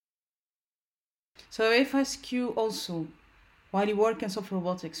So if I ask you also, while you work in software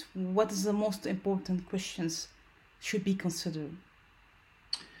robotics, what is the most important questions should be considered?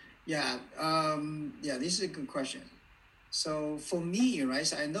 Yeah, this is a good question. So for me, right,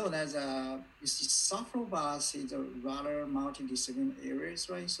 so I know that you see, software robots is a rather multidisciplinary areas,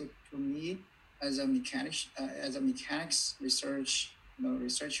 right? So to me, as a mechanics research,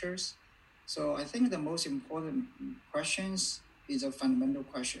 researchers, so I think the most important questions is the fundamental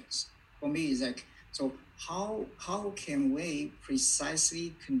questions. For me, is like, so how can we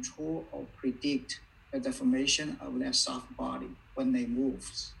precisely control or predict the deformation of their soft body when they move?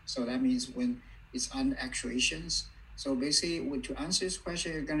 So that means when it's under actuations. So basically, to answer this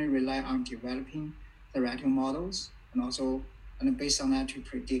question, you're going to rely on developing theoretical models and also and based on that to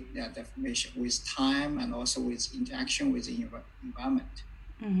predict that deformation with time and also with interaction with the environment.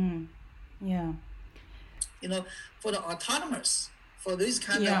 Mm-hmm. Yeah. You know, for the autonomous, for this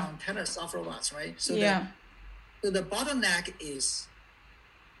kind of Yeah. autonomous software robots, right? Yeah. So the bottleneck is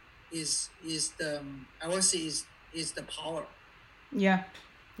the I would say is the power, Yeah.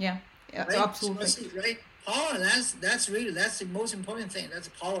 Yeah. Yeah. right? So I Absolutely. see, right? Power, that's the most important thing. That's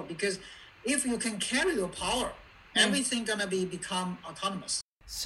power, because if you can carry your power, Mm. everything gonna become autonomous.